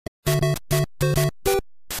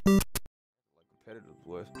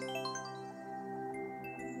was.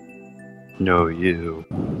 No, you.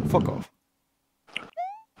 Fuck off.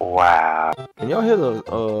 Wow. Can y'all hear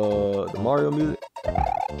the Mario music?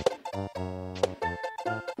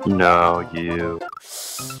 No, you.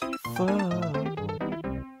 Fuck.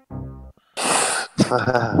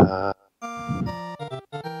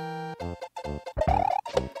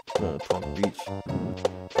 Come on, Punk Beach.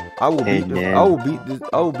 I will beat this. I will beat this.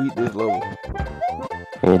 I will beat this level.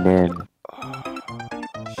 And then,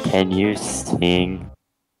 can you sing?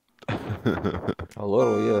 A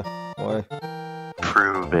little, yeah. Why?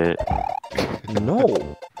 Prove it. No.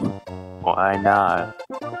 Why not?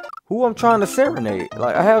 Who I'm trying to serenade?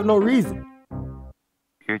 Like, I have no reason.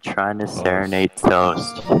 You're trying to serenade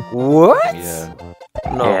Toast. What? Yeah.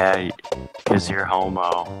 No. Yeah, because you're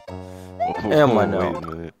homo. Am I now? Wait a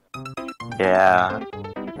minute. Yeah.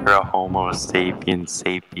 You're a homo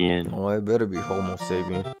sapien. Oh, it better be Homo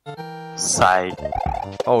sapien. Psych.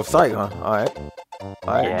 Oh, psych, huh? Alright.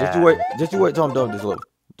 Alright, Yeah. Just you wait till I'm done with this level.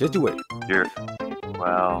 Just you wait. You're,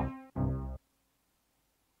 well...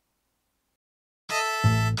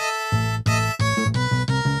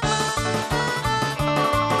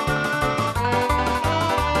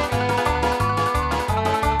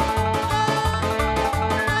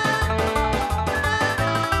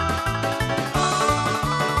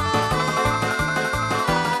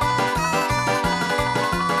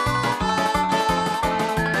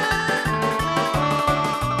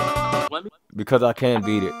 Because I can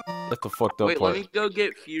beat it. That's the fucked up Wait, part. let me go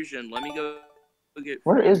get Fusion. Let me go get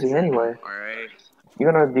Where is he anyway? Alright. You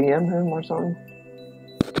gonna DM him or something?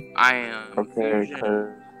 I am. Okay, Fusion. cause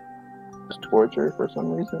it's torture for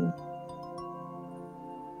some reason.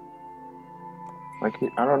 Like,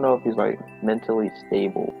 I don't know if he's like mentally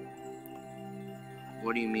stable.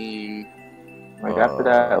 What do you mean? Like after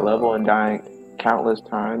that level and dying countless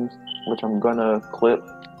times, which I'm gonna clip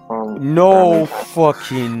from. No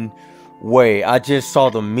fucking way. I just saw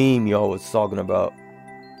the meme y'all was talking about.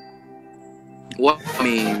 What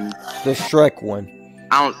meme? The Shrek one.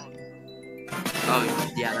 I don't.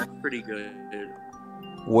 Oh yeah, that's pretty good.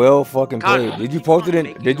 Well fucking God, played. Did you post it in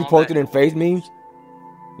making did you all post that it in Face memes?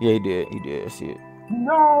 Yeah, he did. He did. I see it.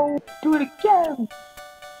 No, do it again.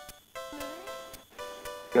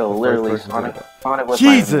 Yo, The literally, first person Sonic was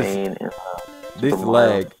Jesus! my main. This Super Mario.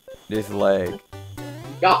 lag. This lag.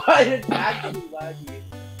 God, it's actually laggy.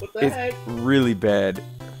 What the It's heck? really bad.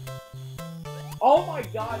 Oh my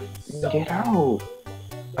god, it's so. Get out.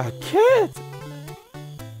 I can't.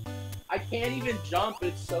 I can't even jump.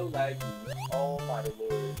 It's so laggy. Oh my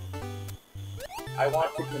lord. I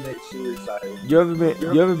want to commit suicide. You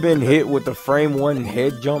ever been hit with the frame one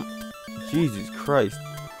head jump? Jesus Christ.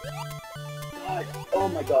 God. Oh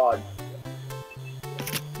my god.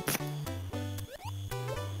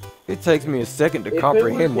 It takes me a second to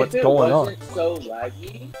comprehend what's going on. If it wasn't so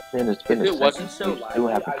laggy, Then it's if been a it wasn't second. so You still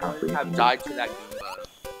have laggy, to I wouldn't have comprehend. died to that Goomba.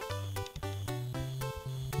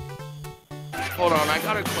 Hold on, I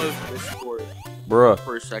gotta close Discord Bruh.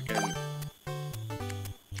 for a second.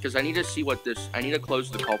 Because I need to see what this... I need to close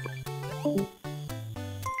the call.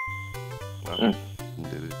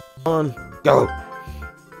 Did it. On. Go.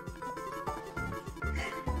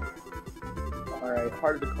 Alright,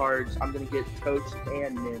 heart of the cards. I'm gonna get Toast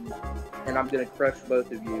and Nin. And I'm gonna crush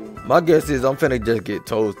both of you. My guess is I'm finna just get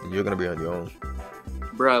toast and you're gonna be on your own.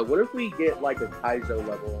 Bruh, what if we get like a Kaizo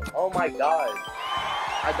level? Oh my god.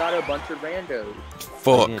 I got a bunch of randos.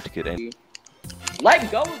 Fuck. I need to get in.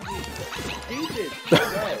 Let go of me! Stupid!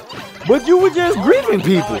 Kodak. But you were just Oh griefing my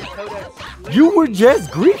people. God, Kodak's You were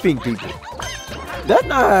just griefing people. That's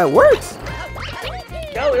not how it works.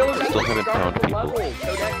 No, it was at Still the haven't start found of the people. level.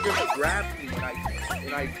 Kodak just grabbed me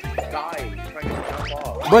and I died trying to jump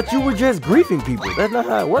off. But you were just griefing people. That's not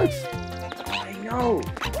how it works. I know.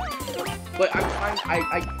 But I'm trying.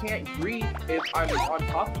 I can't grieve if I'm on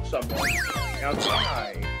top of someone. Now can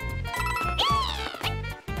I?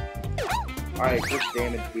 Alright, just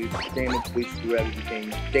damage boost. Damage boost through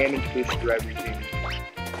everything. Damage boost through everything.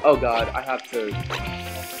 Oh god, I have to.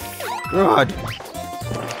 God.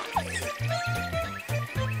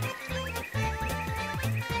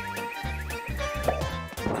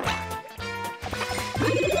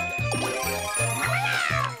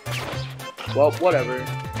 Well, whatever.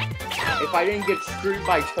 If I didn't get screwed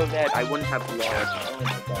by Toadette, I wouldn't have lost. Oh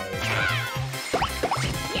my god.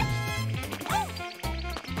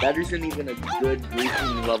 That isn't even a good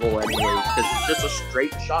griefing level anyways, because it's just a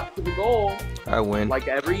straight shot to the goal. I win. Like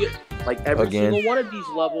every Again. single one of these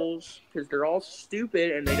levels, because they're all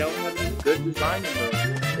stupid and they don't have any good design in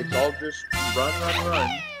them. It's all just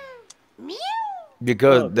run.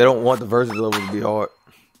 Because they don't want the versus level to be hard.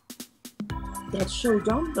 That's so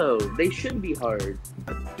dumb though. They should be hard.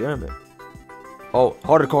 God damn it. Oh,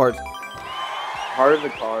 harder cards. Heart of the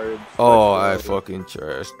cards. Oh, I fucking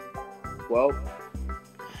trashed. Well,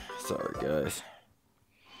 sorry guys.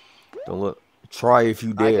 Don't look. Try if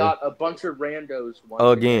you dare. I got a bunch of randos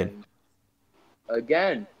once again.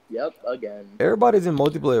 Again. Yep, again. Everybody's in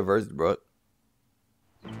multiplayer versus, bro.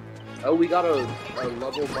 Oh, we got a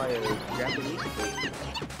level by a Japanese person.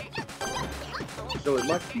 So it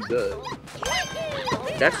must be good.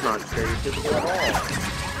 That's not stereotypical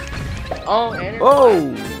at all. Oh, and it's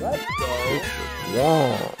let's go.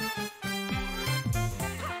 Wow.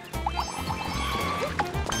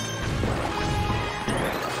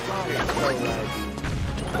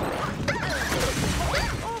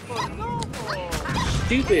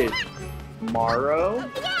 Stupid. Morrow.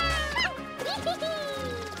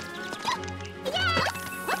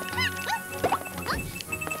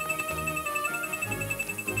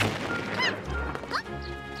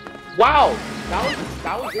 Wow,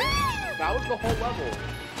 that was it. That was the whole level.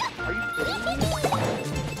 Are you kidding me?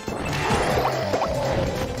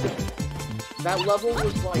 That level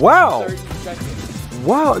was like 30 seconds.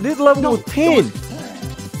 Wow, this level was 10.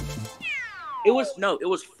 It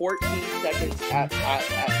was 14 seconds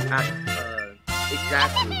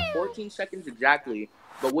exactly. 14 seconds exactly,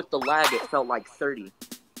 but with the lag it felt like 30.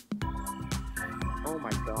 Oh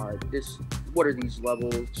my god, what are these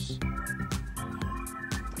levels?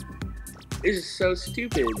 This is so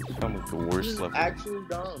stupid. Some of the worst levels. Actually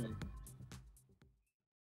dumb.